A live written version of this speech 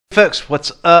Folks,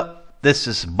 what's up? This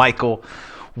is Michael.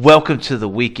 Welcome to the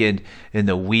weekend in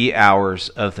the wee hours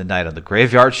of the night on the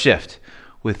graveyard shift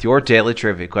with your daily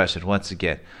trivia question once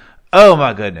again. Oh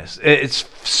my goodness, it's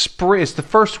spring. It's the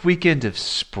first weekend of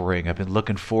spring. I've been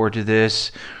looking forward to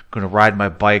this. I'm going to ride my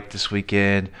bike this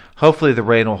weekend. Hopefully the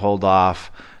rain will hold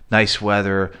off. Nice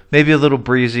weather, maybe a little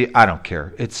breezy. I don't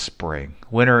care. It's spring.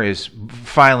 Winter is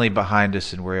finally behind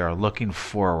us and we are looking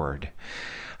forward.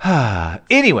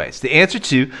 Anyways, the answer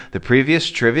to the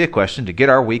previous trivia question to get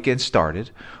our weekend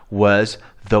started was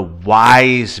the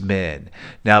Wise Men.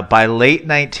 Now, by late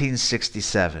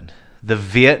 1967, the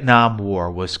Vietnam War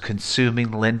was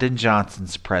consuming Lyndon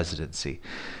Johnson's presidency.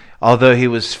 Although he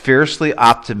was fiercely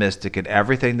optimistic in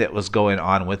everything that was going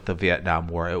on with the Vietnam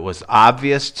War, it was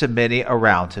obvious to many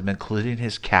around him, including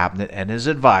his cabinet and his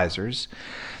advisors,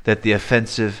 that the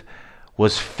offensive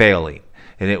was failing.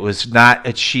 And it was not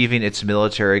achieving its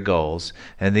military goals,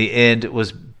 and the end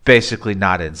was basically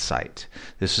not in sight.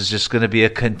 This was just going to be a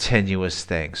continuous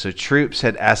thing. So troops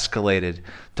had escalated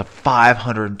to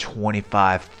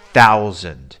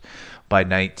 525,000 by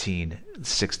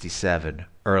 1967,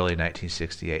 early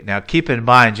 1968. Now keep in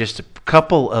mind, just a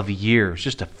couple of years,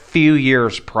 just a few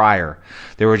years prior,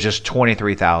 there were just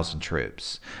 23,000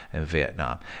 troops in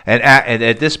Vietnam. And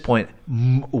at this point,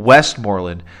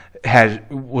 Westmoreland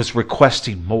was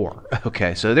requesting more.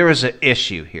 Okay, so there was an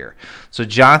issue here. So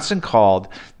Johnson called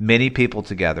many people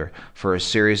together for a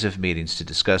series of meetings to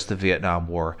discuss the Vietnam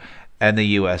War and the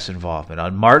U.S. involvement.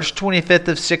 On March 25th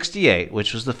of 68,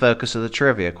 which was the focus of the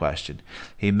trivia question,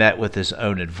 he met with his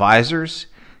own advisors,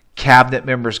 cabinet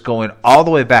members going all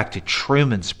the way back to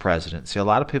Truman's presidency. A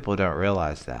lot of people don't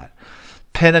realize that.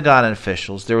 Pentagon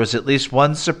officials. There was at least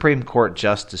one Supreme Court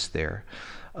justice there.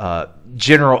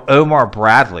 General Omar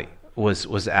Bradley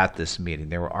was at this meeting.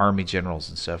 There were Army generals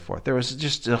and so forth. There was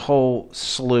just a whole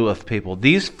slew of people.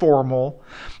 These formal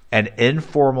and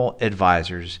informal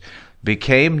advisors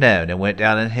became known and went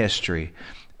down in history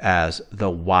as the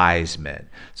Wise Men.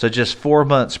 So just 4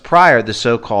 months prior, the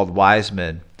so-called Wise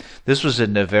Men, this was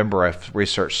in November, if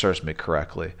research serves me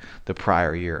correctly, the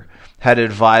prior year, had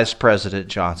advised President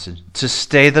Johnson to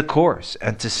stay the course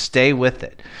and to stay with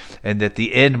it, and that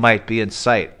the end might be in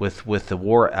sight with the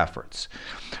war efforts.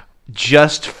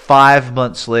 Just 5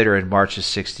 months later, in March of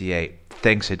 68,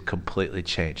 things had completely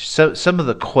changed. So some of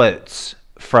the quotes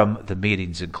from the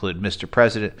meetings include, Mr.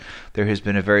 President, there has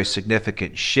been a very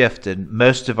significant shift in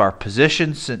most of our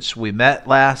positions since we met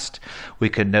last. We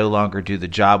can no longer do the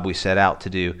job we set out to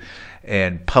do,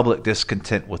 and public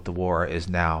discontent with the war is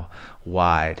now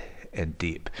wide and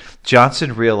deep.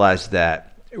 Johnson realized a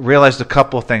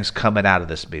couple of things coming out of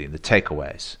this meeting, the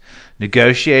takeaways.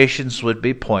 Negotiations would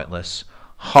be pointless.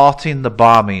 Halting the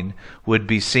bombing would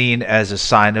be seen as a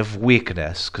sign of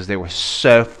weakness because they were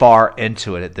so far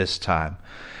into it at this time.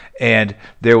 And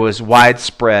there was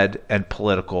widespread and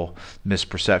political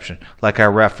misperception, like I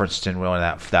referenced in one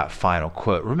of that final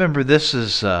quote. Remember, this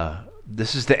is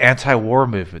the anti-war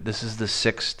movement. This is the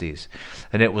 60s,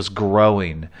 and it was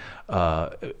growing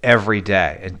every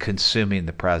day and consuming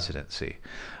the presidency.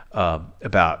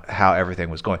 About how everything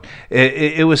was going.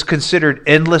 It was considered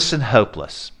endless and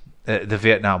hopeless, the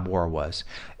Vietnam War was.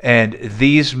 And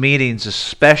these meetings,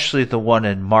 especially the one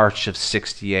in March of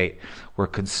 68, were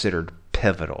considered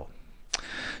pivotal.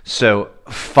 So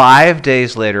 5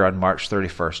 days later, on March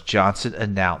 31st, Johnson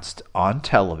announced on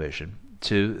television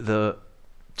to the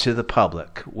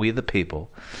public, we the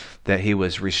people, that he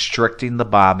was restricting the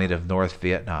bombing of North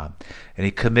Vietnam. And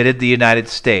he committed the United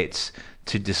States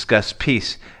to discuss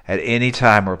peace at any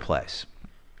time or place.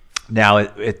 Now,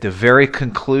 at the very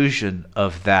conclusion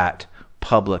of that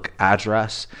public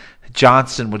address,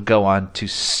 Johnson would go on to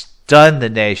stun the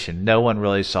nation. No one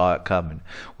really saw it coming,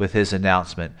 with his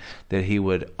announcement that he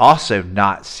would also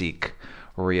not seek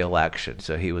re-election.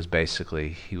 So he was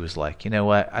like, you know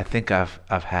what? I think I've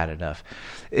had enough.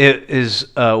 It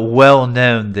is well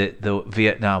known that the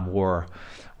Vietnam War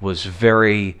was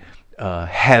very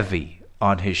heavy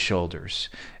on his shoulders,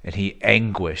 and he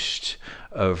anguished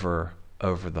over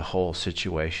the whole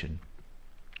situation.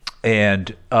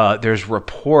 And there's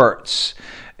reports,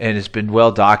 and it's been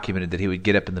well documented, that he would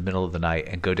get up in the middle of the night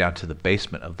and go down to the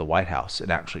basement of the White House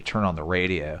and actually turn on the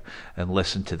radio and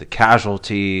listen to the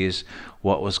casualties,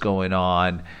 what was going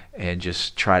on, and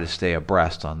just try to stay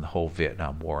abreast on the whole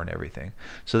Vietnam War and everything.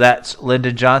 So that's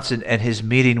Lyndon Johnson and his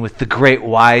meeting with the great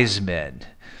Wise Men.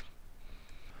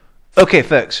 Okay,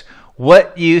 folks.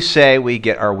 What you say we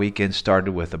get our weekend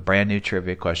started with a brand new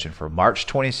trivia question for March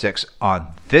 26th on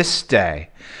this day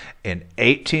in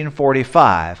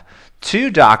 1845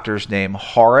 Two doctors named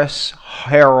Horace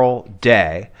Harrell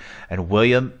Day and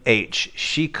William H.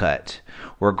 Shecut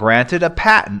were granted a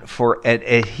patent for an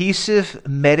adhesive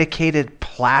medicated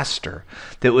plaster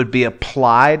that would be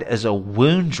applied as a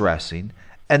wound dressing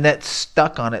and that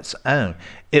stuck on its own.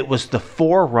 It was the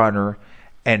forerunner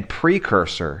and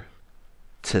precursor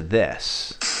to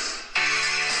this.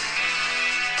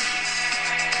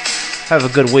 Have a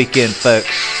good weekend,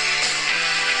 folks.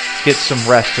 Get some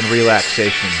rest and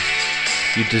relaxation.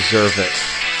 You deserve it.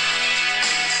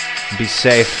 Be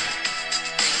safe.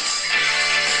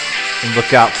 And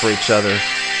look out for each other.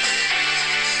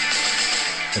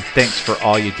 And thanks for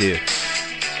all you do.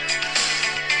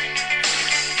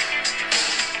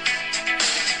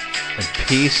 And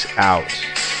peace out.